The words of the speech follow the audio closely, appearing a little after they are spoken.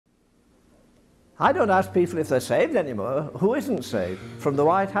I don't ask people if they're saved anymore. Who isn't saved? From the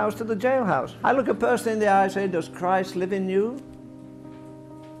White House to the jailhouse. I look a person in the eye and say, does Christ live in you?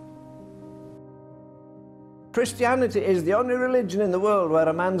 Christianity is the only religion in the world where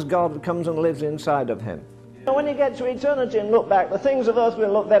a man's God comes and lives inside of him. When you get to eternity and look back, the things of earth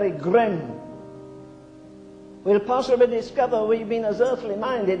will look very grim. We'll possibly discover we've been as earthly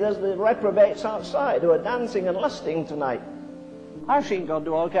minded as the reprobates outside who are dancing and lusting tonight. I've seen God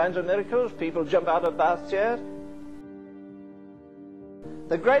do all kinds of miracles. People jump out of bath chairs.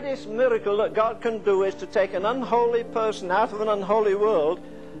 The greatest miracle that God can do is to take an unholy person out of an unholy world,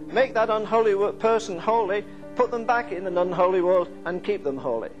 make that unholy person holy, put them back in an unholy world, and keep them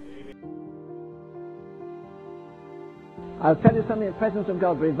holy. I'll tell you something in the presence of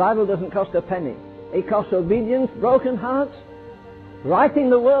God. Revival doesn't cost a penny. It costs obedience, broken hearts, writing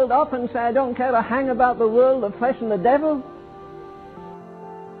the world off and say, I don't care a hang about the world, the flesh and the devil.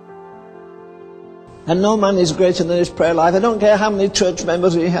 And no man is greater than his prayer life. I don't care how many church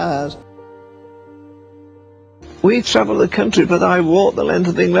members he has. We travel the country, but I walked the length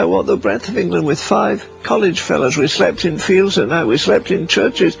of England, I walked the breadth of England with 5 college fellows. We slept in fields at night, we slept in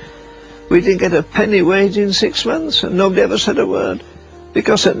churches. We didn't get a penny wage in 6 months, and nobody ever said a word.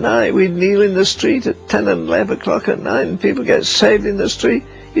 Because at night we'd kneel in the street at 10 and 11 o'clock at night, and people get saved in the street.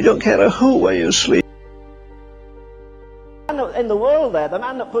 You don't care a who where you sleep. In the world there, the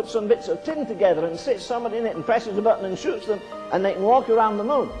man that puts some bits of tin together and sits somebody in it and presses a button and shoots them and they can walk around the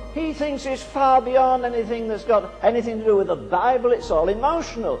moon, he thinks it's far beyond anything that's got anything to do with the Bible. It's all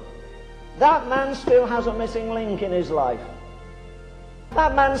emotional. That man still has a missing link in his life.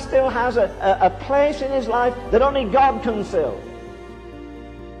 That man still has a place in his life that only God can fill.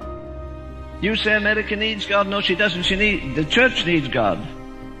 You say America needs God. No, she doesn't. The church needs God.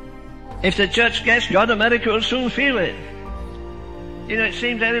 If the church gets God, America will soon feel it. You know, it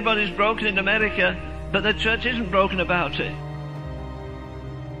seems everybody's broken in America, but the church isn't broken about it.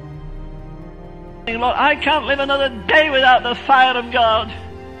 Lord, I can't live another day without the fire of God.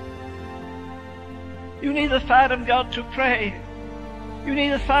 You need the fire of God to pray. You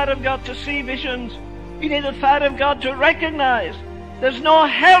need the fire of God to see visions. You need the fire of God to recognize there's no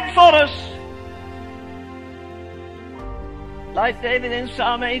help for us. Like David in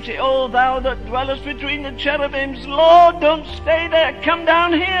Psalm 80, O thou that dwellest between the cherubims, Lord, don't stay there, come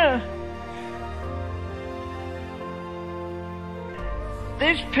down here.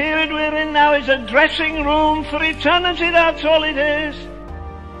 This period we're in now is a dressing room for eternity, that's all it is.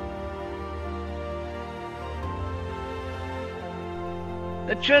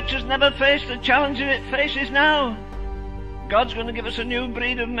 The church has never faced the challenges it faces now. God's going to give us a new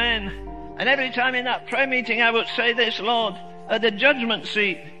breed of men. And every time in that prayer meeting I would say this, Lord, at the judgment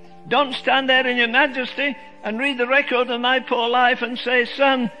seat, don't stand there in your majesty and read the record of my poor life and say,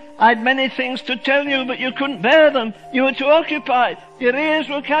 son, I'd many things to tell you, but you couldn't bear them. You were too occupied. Your ears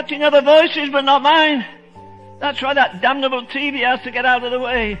were catching other voices, but not mine. That's why that damnable TV has to get out of the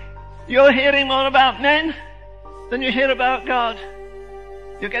way. You're hearing more about men than you hear about God.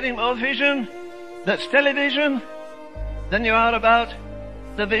 You're getting more vision that's television than you are about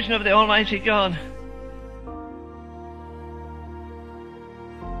the vision of the Almighty God.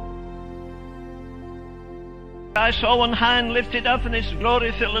 I saw one hand lifted up and His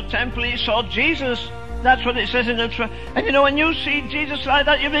glory filled the temple. He saw Jesus. That's what it says in the And you know, when you see Jesus like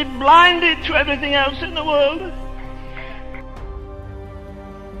that, you'll be blinded to everything else in the world.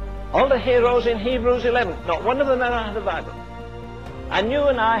 All the heroes in Hebrews 11, not one of them ever had the Bible. And you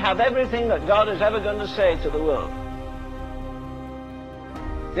and I have everything that God is ever going to say to the world.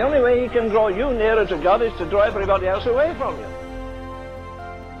 The only way He can draw you nearer to God is to draw everybody else away from you.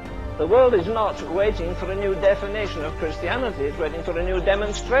 The world is not waiting for a new definition of Christianity, it's waiting for a new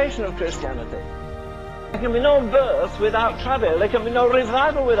demonstration of Christianity. There can be no birth without travail, there can be no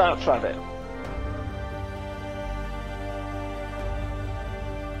revival without travail.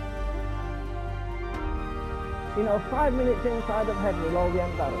 You know, 5 minutes inside of heaven will all be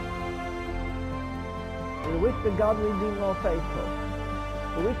embarrassed. We wish to God we'd be more faithful.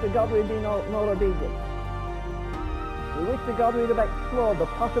 We wish to God we'd be more obedient. We wish to God we'd have explored the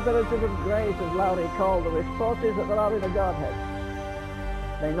possibilities of grace, as Lowry called the resources that there are in the Godhead.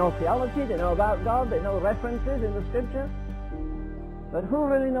 They know theology, they know about God, they know references in the Scriptures. But who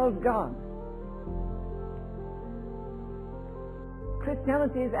really knows God?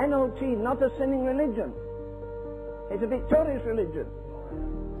 Christianity is NOT, not a sinning religion. It's a victorious religion.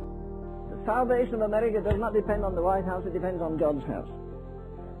 The salvation of America does not depend on the White House, it depends on God's house.